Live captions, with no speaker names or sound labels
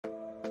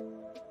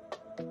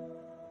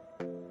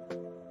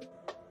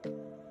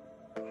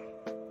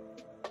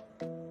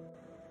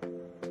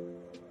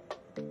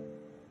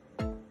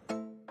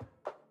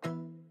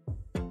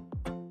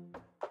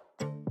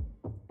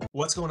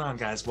What's going on,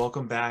 guys?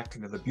 Welcome back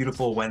into the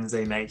beautiful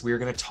Wednesday night. We are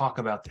going to talk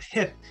about the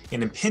hip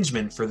and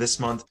impingement for this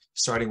month,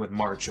 starting with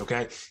March,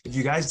 okay? If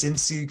you guys didn't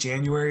see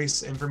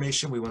January's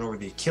information, we went over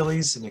the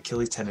Achilles and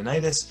Achilles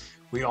tendonitis.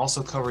 We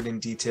also covered in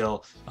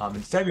detail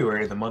in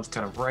February, the month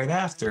kind of right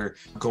after,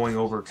 going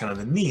over kind of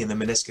the knee and the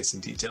meniscus in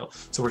detail.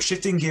 So we're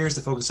shifting gears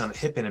to focus on the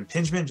hip and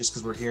impingement just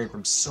because we're hearing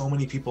from so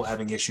many people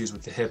having issues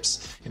with the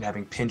hips and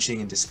having pinching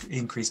and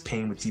increased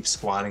pain with deep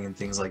squatting and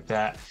things like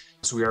that.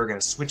 So we are going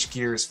to switch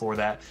gears for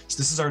that. So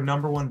this is our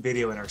 #1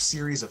 video in our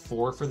series of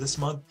 4 for this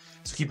month.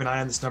 So keep an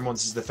eye on this #1.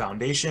 This is the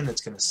foundation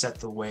that's going to set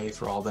the way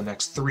for all the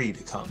next 3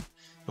 to come.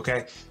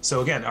 Okay,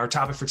 so again, our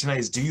topic for tonight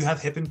is, do you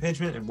have hip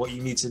impingement, and what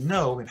you need to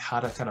know and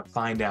how to kind of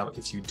find out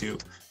if you do.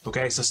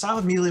 Okay, so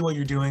stop immediately what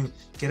you're doing,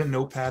 get a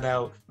notepad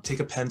out, take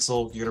a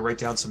pencil, you're gonna write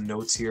down some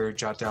notes here,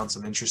 jot down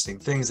some interesting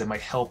things that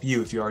might help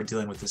you if you are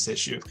dealing with this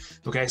issue.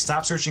 Okay,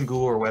 stop searching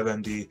Google or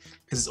WebMD,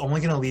 because it's only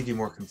gonna leave you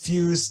more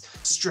confused,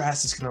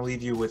 stressed. It's gonna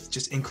leave you with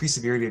just increased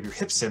severity of your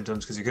hip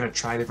symptoms, because you're gonna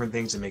try different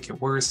things to make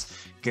it worse.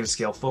 You're gonna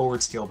scale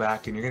forward, scale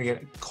back, and you're gonna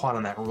get caught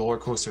on that roller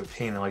coaster of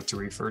pain I like to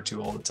refer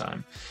to all the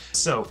time.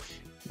 So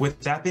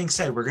with that being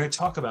said, we're going to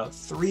talk about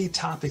 3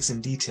 topics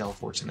in detail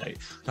for tonight.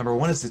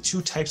 #1 is the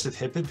 2 types of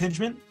hip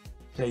impingement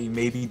that you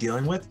may be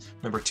dealing with.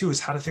 #2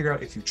 is how to figure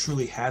out if you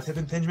truly have hip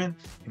impingement.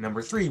 And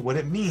 #3, what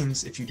it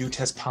means if you do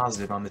test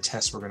positive on the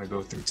test we're going to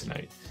go through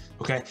tonight.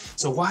 Okay,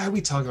 so why are we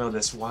talking about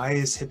this? Why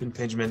is hip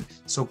impingement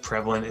so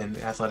prevalent in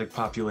the athletic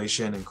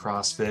population and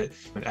CrossFit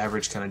and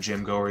average kind of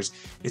gym goers?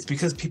 It's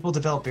because people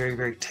develop very,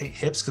 very tight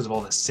hips because of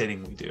all the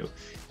sitting we do,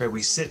 right?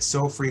 We sit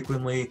so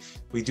frequently,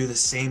 we do the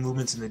same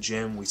movements in the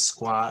gym, we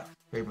squat,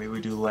 right? Maybe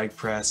we do leg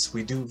press,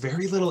 we do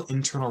very little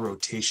internal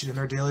rotation in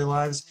our daily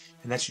lives,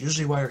 and that's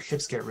usually why our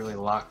hips get really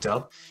locked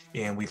up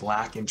and we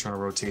lack internal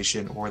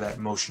rotation or that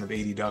motion of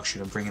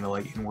adduction of bringing the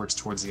leg inwards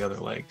towards the other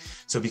leg.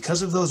 So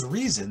because of those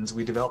reasons,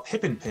 we develop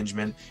hip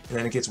impingement, and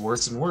then it gets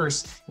worse and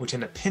worse. We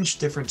tend to pinch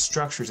different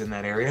structures in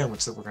that area,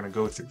 which we're going to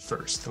go through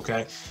first,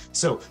 okay?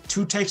 So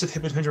 2 types of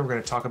hip impingement we're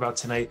going to talk about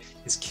tonight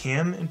is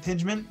cam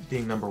impingement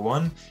being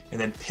 #1, and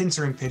then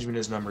pincer impingement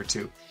is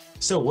 #2.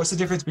 So what's the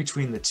difference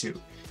between the 2?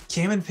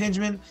 Cam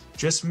impingement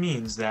just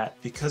means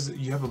that because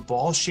you have a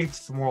ball-shaped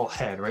femoral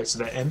head, right? So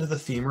the end of the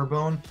femur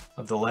bone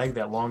of the leg,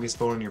 that longest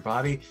bone in your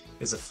body,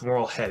 is a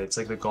femoral head. It's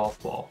like the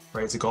golf ball,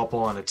 right? It's a golf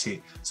ball on a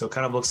tee. So it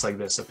kind of looks like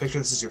this. So picture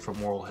this as your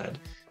femoral head.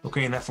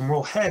 Okay, and that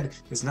femoral head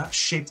is not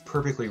shaped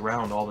perfectly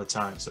round all the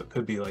time. So it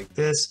could be like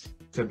this,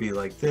 could be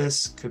like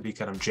this, could be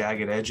kind of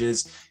jagged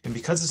edges. And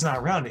because it's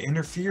not round, it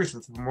interferes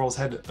with the femoral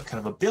head kind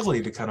of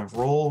ability to kind of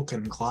roll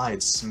and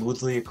glide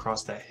smoothly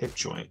across that hip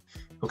joint.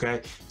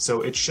 Okay,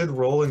 so it should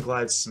roll and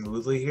glide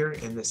smoothly here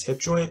in this hip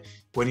joint.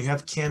 When you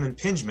have cam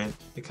impingement,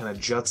 it kind of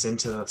juts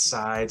into the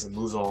sides and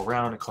moves all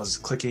around. It causes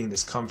clicking,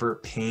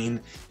 discomfort, pain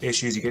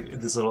issues. You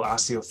get this little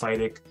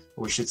osteophytic,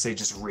 or we should say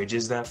just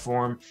ridges that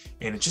form,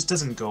 and it just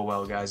doesn't go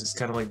well, guys. It's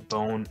kind of like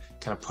bone,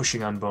 kind of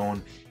pushing on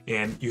bone,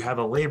 and you have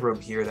a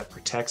labrum here that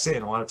protects it,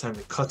 and a lot of times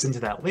it cuts into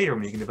that labrum,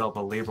 and you can develop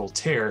a labral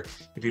tear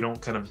if you don't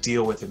kind of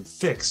deal with and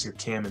fix your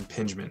cam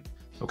impingement,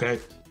 okay?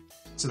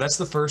 So that's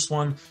the first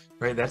one,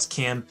 right? That's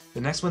cam.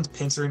 The next one's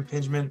pincer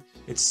impingement.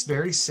 It's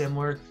very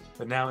similar,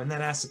 but now in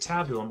that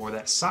acetabulum, or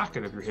that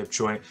socket of your hip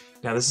joint,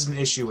 now this is an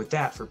issue with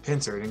that for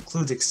pincer. It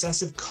includes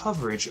excessive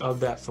coverage of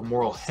that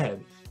femoral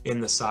head in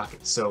the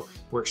socket. So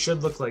where it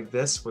should look like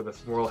this, where the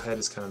femoral head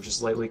is kind of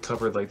just lightly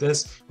covered like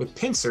this, with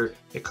pincer,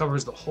 it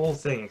covers the whole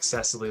thing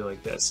excessively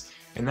like this.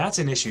 And that's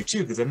an issue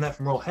too, because then that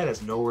femoral head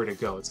has nowhere to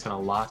go. It's kind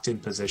of locked in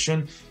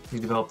position. You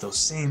develop those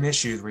same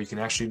issues where you can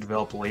actually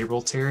develop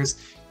labral tears,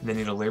 and then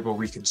you need a labral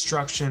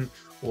reconstruction,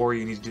 or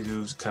you need to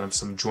do kind of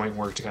some joint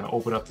work to kind of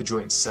open up the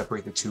joint and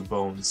separate the 2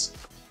 bones.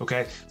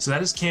 Okay, so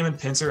that is cam and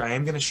pincer. I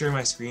am going to share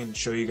my screen and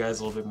show you guys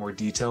a little bit more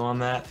detail on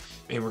that.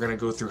 And we're going to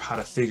go through how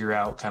to figure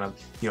out kind of,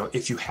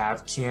 if you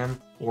have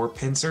cam or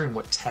pincer and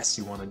what tests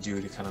you want to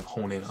do to kind of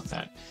hone in on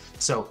that.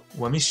 So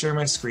let me share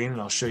my screen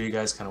and I'll show you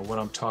guys kind of what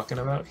I'm talking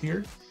about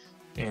here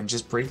and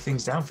just break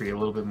things down for you a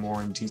little bit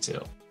more in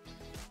detail.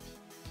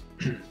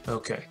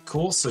 Okay,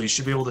 cool. So you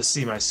should be able to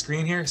see my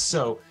screen here.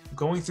 So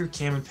going through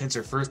cam and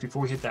pincer first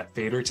before we hit that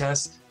fader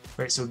test,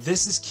 right? So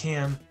this is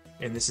cam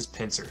and this is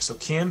pincer. So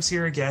cam's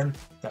here again,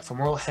 that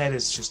femoral head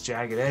is just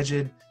jagged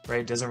edged, right?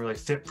 It doesn't really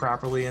fit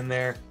properly in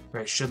there,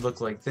 right? It should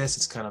look like this.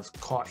 It's kind of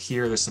caught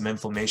here. There's some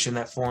inflammation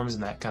that forms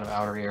in that kind of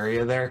outer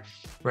area there,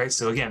 right?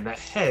 So again, that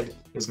head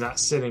is not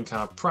sitting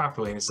kind of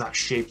properly and it's not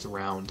shaped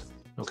round.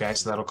 Okay,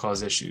 so that'll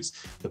cause issues.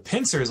 The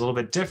pincer is a little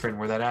bit different,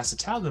 where that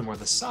acetabulum, or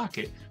the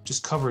socket,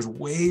 just covers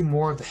way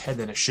more of the head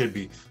than it should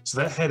be. So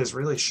that head is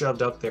really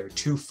shoved up there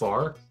too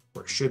far,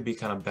 where it should be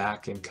kind of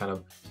back and kind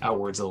of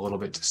outwards a little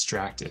bit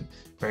distracted.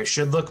 Right? It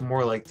should look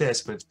more like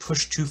this, but it's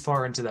pushed too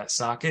far into that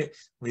socket,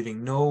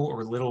 leaving no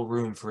or little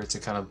room for it to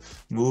kind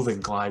of move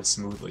and glide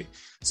smoothly.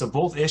 So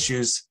both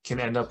issues can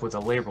end up with a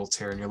labral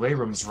tear, and your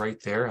labrum is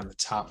right there on the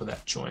top of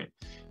that joint.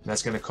 And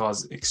that's going to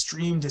cause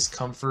extreme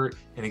discomfort,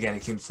 and again,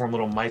 it can form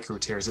little micro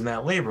tears in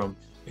that labrum,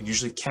 and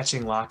usually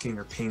catching, locking,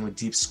 or pain with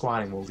deep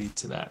squatting will lead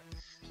to that.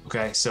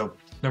 Okay, so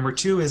Number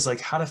two is like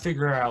how to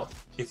figure out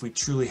if we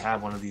truly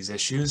have one of these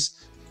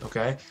issues.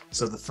 Okay,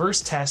 so the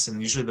first test,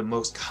 and usually the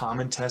most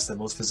common test that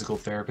most physical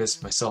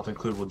therapists, myself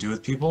included, will do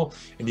with people,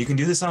 and you can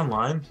do this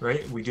online,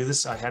 right? We do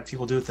this, I had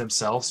people do it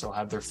themselves, so I'll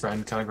have their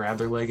friend kind of grab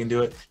their leg and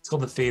do it. It's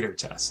called the Fader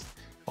test.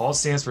 All it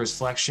stands for is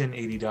flexion,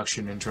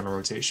 adduction, internal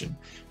rotation.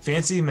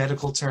 Fancy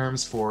medical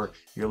terms for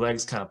your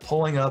legs kind of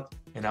pulling up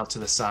and out to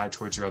the side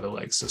towards your other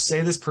leg. So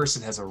say this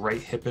person has a right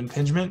hip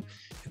impingement.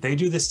 If they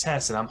do this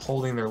test and I'm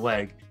holding their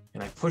leg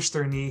and I push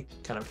their knee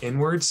kind of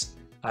inwards,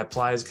 I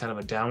apply as kind of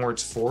a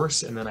downwards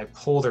force, and then I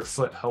pull their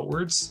foot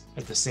outwards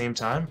at the same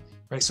time,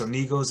 right? So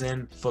knee goes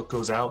in, foot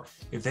goes out.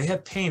 If they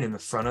have pain in the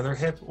front of their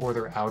hip or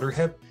their outer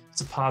hip,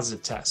 it's a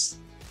positive test.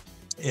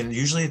 And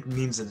usually it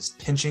means that it's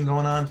pinching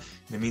going on,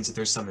 and it means that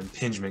there's some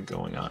impingement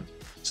going on.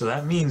 So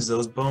that means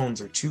those bones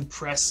are too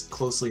pressed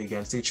closely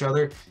against each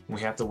other, and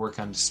we have to work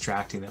on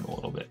distracting them a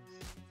little bit.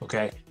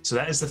 Okay, so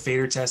that is the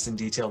Fader test in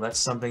detail. That's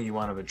something you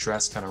want to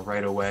address kind of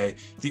right away.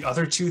 The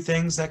other two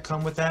things that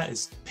come with that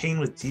is pain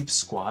with deep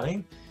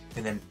squatting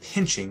and then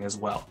pinching as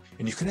well.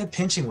 And you can have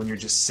pinching when you're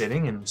just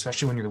sitting, and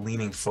especially when you're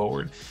leaning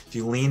forward. If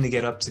you lean to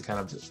get up to kind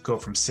of go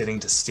from sitting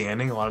to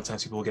standing, a lot of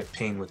times people will get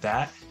pain with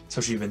that,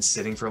 especially if you've been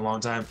sitting for a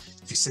long time.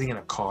 If you're sitting in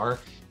a car,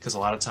 because a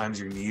lot of times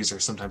your knees are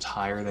sometimes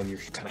higher than your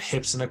kind of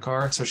hips in a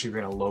car, especially if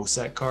you're in a low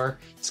set car.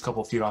 It's a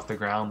couple feet off the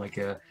ground, like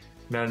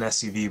not an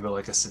SUV, but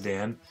like a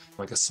sedan,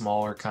 like a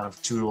smaller kind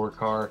of two-door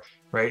car,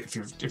 right?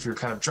 If you're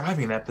kind of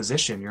driving in that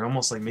position, you're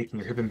almost like making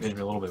your hip impingement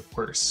a little bit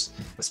worse,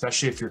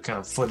 especially if your kind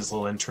of foot is a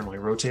little internally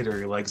rotated or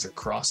your legs are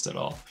crossed at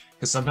all.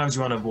 Because sometimes you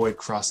want to avoid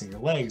crossing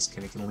your legs,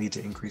 and it can lead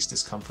to increased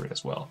discomfort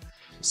as well.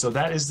 So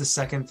that is the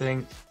second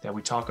thing that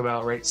we talk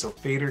about, right? So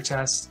Fader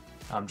test,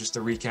 just to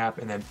recap,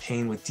 and then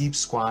pain with deep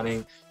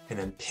squatting, and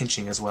then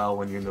pinching as well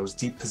when you're in those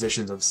deep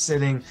positions of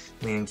sitting,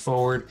 leaning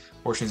forward,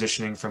 or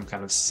transitioning from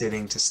kind of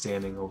sitting to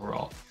standing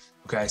overall.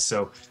 Okay,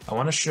 so I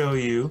want to show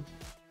you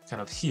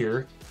kind of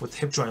here what the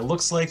hip joint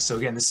looks like. So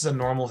again, this is a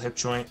normal hip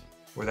joint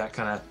where that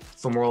kind of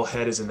femoral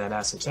head is in that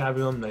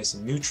acetabulum, nice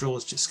and neutral.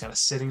 It's just kind of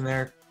sitting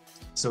there.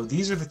 So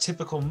these are the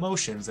typical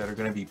motions that are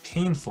going to be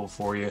painful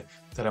for you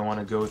that I want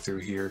to go through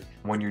here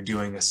when you're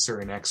doing a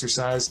certain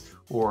exercise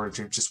or if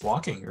you're just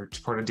walking or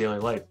part of daily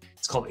life.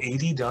 It's called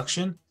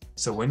adduction.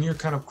 So when you're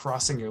kind of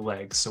crossing your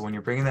legs, so when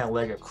you're bringing that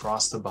leg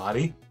across the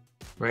body,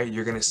 right,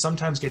 you're going to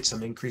sometimes get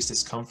some increased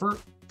discomfort,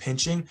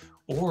 pinching,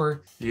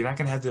 or you're not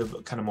going to have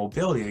the kind of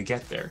mobility to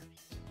get there.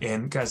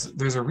 And guys,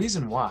 there's a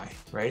reason why,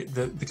 right?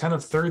 The kind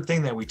of third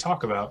thing that we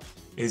talk about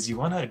is you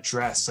want to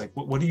address, like,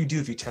 what do you do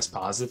if you test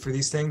positive for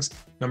these things?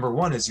 Number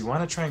one is you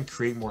want to try and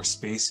create more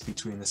space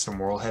between the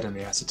femoral head and the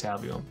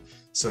acetabulum.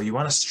 So you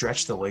want to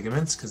stretch the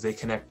ligaments because they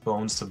connect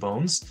bones to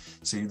bones.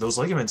 So those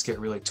ligaments get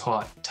really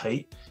taut,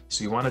 tight.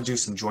 So you want to do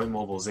some joint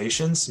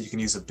mobilizations. So you can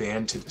use a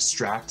band to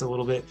distract a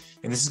little bit.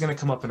 And this is going to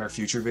come up in our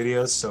future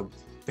videos. So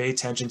pay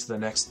attention to the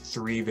next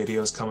 3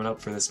 videos coming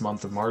up for this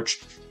month of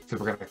March, because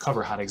we're going to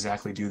cover how to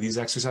exactly do these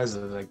exercises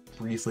and like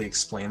briefly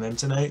explain them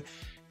tonight.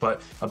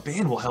 But a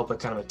band will help it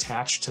kind of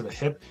attach to the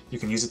hip. You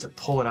can use it to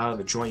pull it out of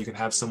the joint. You can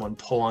have someone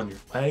pull on your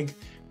leg.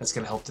 That's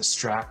going to help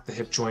distract the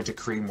hip joint to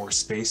create more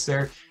space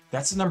there.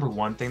 That's the number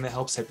one thing that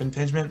helps hip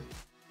impingement.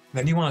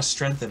 Then you want to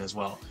strengthen as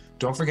well.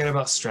 Don't forget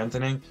about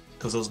strengthening,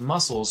 because those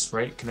muscles,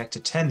 right, connect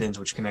to tendons,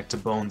 which connect to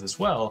bones as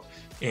well.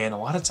 And a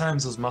lot of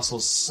times those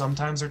muscles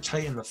sometimes are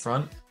tight in the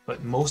front,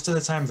 but most of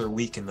the time they're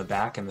weak in the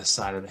back and the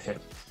side of the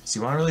hip. So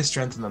you want to really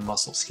strengthen the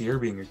muscles here,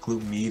 being your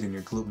glute med and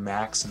your glute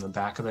max in the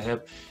back of the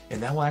hip.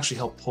 And that will actually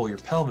help pull your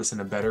pelvis in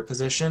a better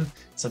position,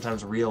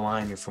 sometimes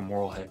realign your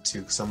femoral head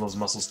too, because some of those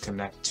muscles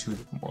connect to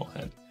the femoral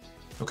head.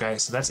 Okay,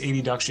 so that's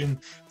adduction.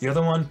 The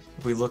other one,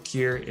 if we look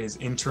here, is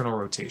internal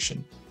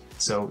rotation.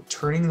 So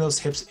turning those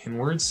hips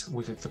inwards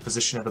with the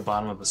position at the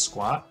bottom of a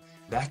squat,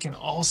 that can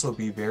also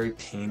be very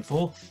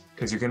painful,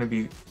 because you're going to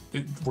be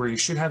where you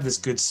should have this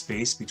good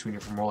space between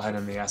your femoral head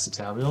and the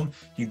acetabulum.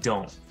 You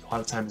don't. A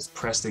lot of times it's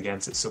pressed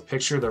against it. So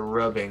picture the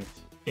rubbing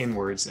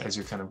inwards as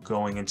you're kind of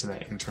going into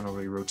that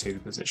internally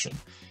rotated position.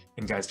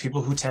 And guys,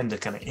 people who tend to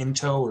kind of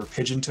in-toe or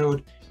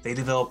pigeon-toed, they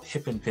develop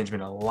hip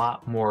impingement a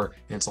lot more,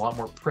 and it's a lot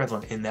more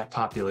prevalent in that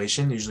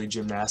population, usually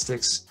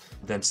gymnastics,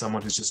 than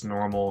someone who's just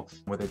normal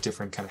with a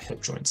different kind of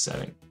hip joint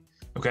setting.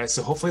 Okay,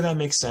 so hopefully that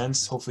makes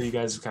sense. Hopefully you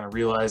guys kind of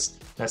realize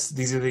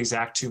these are the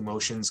exact 2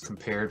 motions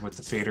compared with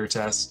the Fader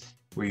test,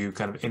 where you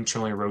kind of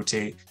internally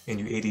rotate and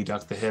you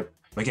adduct the hip.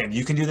 Again,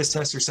 you can do this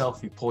test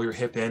yourself. You pull your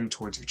hip in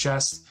towards your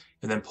chest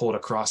and then pull it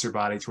across your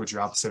body towards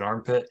your opposite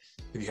armpit.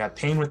 If you have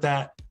pain with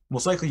that,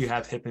 most likely you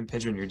have hip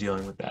impingement, you're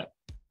dealing with that.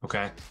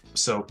 Okay,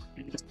 so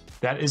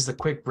that is the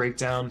quick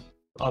breakdown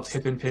of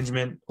hip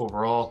impingement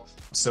overall.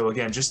 So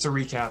again, just to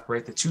recap,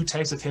 right, the 2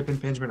 types of hip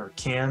impingement are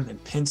cam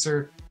and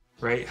pincer.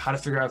 right? How to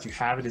figure out if you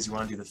have it is you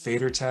want to do the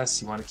fader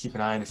test. You want to keep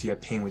an eye on if you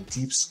have pain with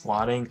deep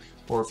squatting,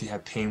 or if you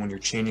have pain when you're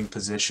changing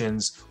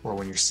positions or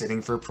when you're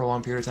sitting for a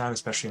prolonged period of time,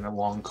 especially in a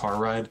long car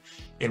ride.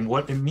 And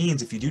what it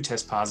means if you do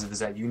test positive is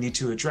that you need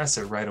to address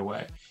it right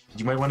away.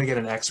 You might want to get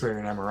an x-ray or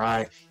an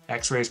MRI.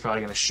 X-ray is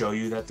probably going to show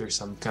you that there's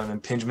some kind of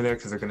impingement there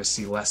because they're going to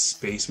see less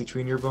space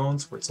between your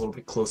bones where it's a little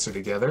bit closer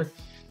together.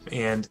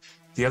 And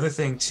the other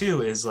thing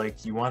too is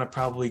like you want to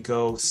probably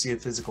go see a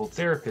physical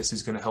therapist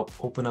who's going to help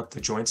open up the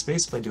joint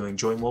space by doing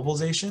joint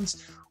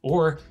mobilizations,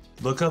 or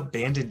look up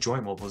banded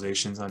joint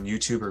mobilizations on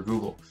YouTube or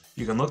Google.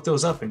 You can look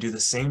those up and do the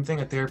same thing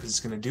a therapist is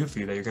going to do for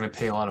you that you're going to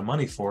pay a lot of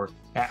money for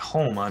at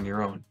home on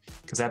your own,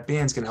 because that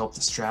band's going to help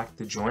distract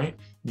the joint.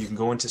 You can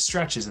go into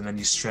stretches and then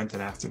you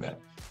strengthen after that.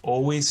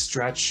 Always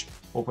stretch,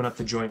 open up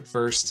the joint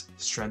first,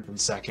 strengthen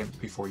second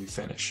before you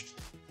finish.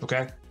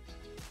 Okay?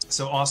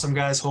 So awesome,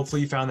 guys.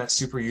 Hopefully you found that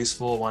super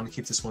useful. I wanted to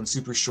keep this one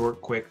super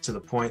short, quick, to the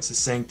point,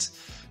 succinct.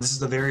 This is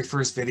the very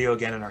first video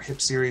again in our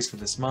hip series for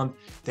this month.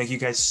 Thank you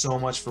guys so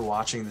much for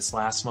watching this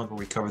last month where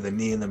we covered the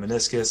knee and the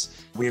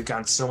meniscus. We have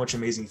gotten so much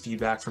amazing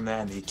feedback from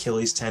that, and the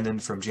Achilles tendon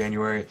from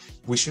January.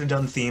 We should have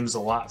done themes a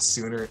lot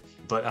sooner,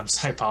 but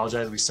I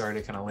apologize. We started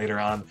it kind of later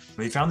on.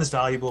 If you found this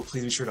valuable,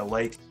 please be sure to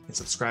like and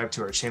subscribe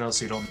to our channel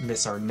so you don't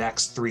miss our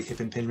next 3 hip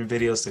impingement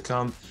videos to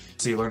come,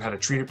 so you learn how to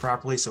treat it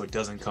properly so it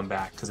doesn't come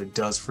back, because it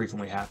does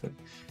frequently happen.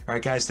 All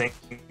right, guys, thanks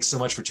so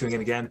much for tuning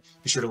in again.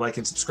 Be sure to like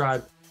and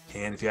subscribe.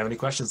 And if you have any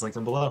questions, link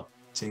them below.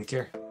 Take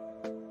care.